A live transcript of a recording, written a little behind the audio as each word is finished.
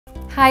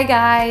Hi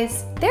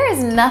guys! There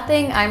is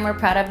nothing I'm more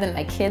proud of than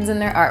my kids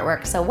and their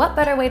artwork, so what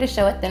better way to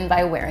show it than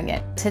by wearing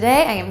it?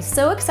 Today I am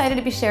so excited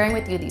to be sharing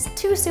with you these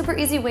 2 super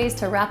easy ways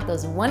to rock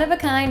those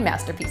one-of-a-kind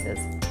masterpieces.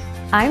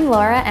 I'm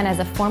Laura, and as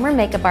a former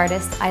makeup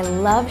artist, I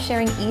love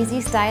sharing easy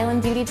style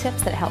and beauty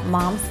tips that help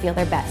moms feel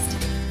their best.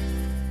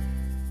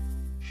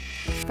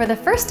 For the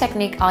first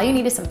technique, all you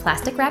need is some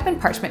plastic wrap and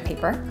parchment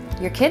paper,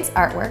 your kid's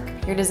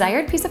artwork, your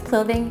desired piece of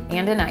clothing,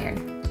 and an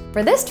iron.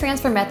 For this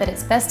transfer method,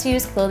 it's best to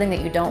use clothing that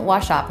you don't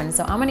wash often,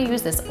 so I'm going to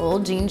use this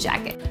old jean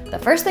jacket. The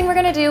first thing we're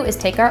going to do is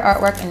take our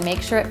artwork and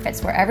make sure it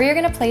fits wherever you're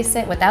going to place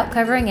it without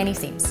covering any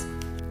seams.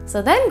 So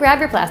then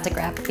grab your plastic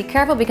wrap, be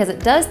careful because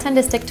it does tend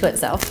to stick to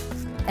itself,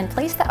 and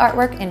place the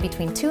artwork in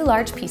between 2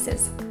 large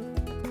pieces.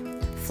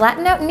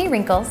 Flatten out any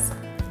wrinkles,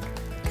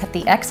 cut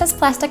the excess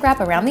plastic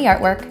wrap around the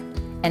artwork,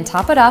 and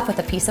top it off with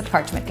a piece of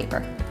parchment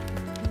paper.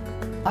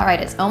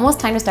 Alright, it's almost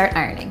time to start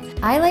ironing.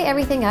 I lay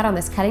everything out on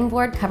this cutting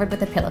board covered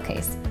with a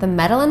pillowcase. The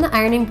metal in the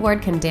ironing board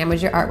can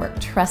damage your artwork.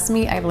 Trust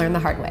me, I've learned the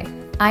hard way.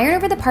 Iron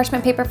over the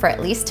parchment paper for at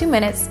least 2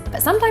 minutes,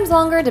 but sometimes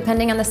longer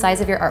depending on the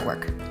size of your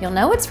artwork. You'll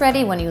know it's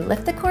ready when you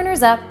lift the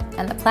corners up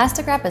and the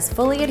plastic wrap is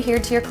fully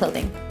adhered to your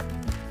clothing.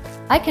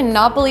 I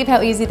cannot believe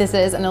how easy this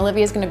is, and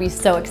Olivia's going to be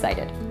so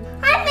excited.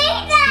 I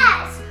made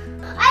that!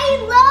 I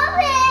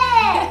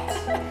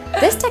love it!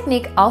 This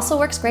technique also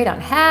works great on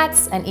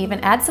hats and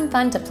even adds some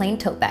fun to plain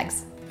tote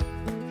bags.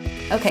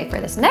 Okay,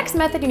 for this next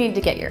method, you need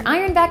to get your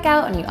iron back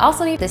out, and you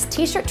also need this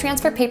t-shirt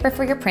transfer paper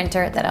for your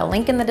printer that I'll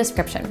link in the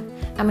description.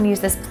 I'm going to use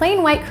this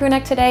plain white crew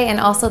neck today and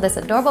also this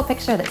adorable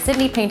picture that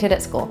Sydney painted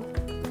at school.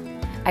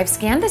 I've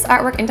scanned this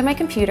artwork into my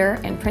computer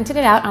and printed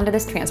it out onto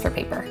this transfer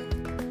paper.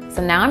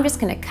 So now I'm just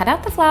going to cut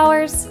out the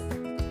flowers,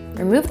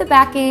 remove the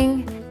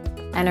backing,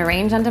 and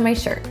arrange onto my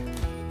shirt.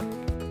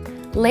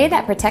 Lay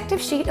that protective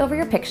sheet over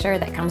your picture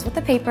that comes with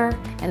the paper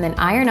and then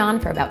iron on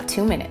for about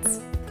 2 minutes.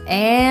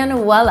 And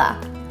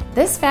voila!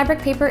 This fabric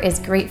paper is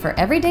great for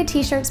everyday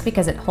t-shirts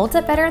because it holds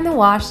up better in the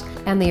wash,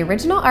 and the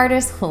original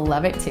artist will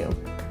love it too.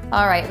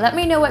 Alright, let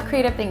me know what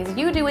creative things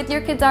you do with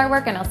your kids'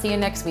 artwork, and I'll see you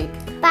next week.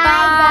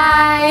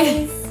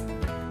 Bye, guys!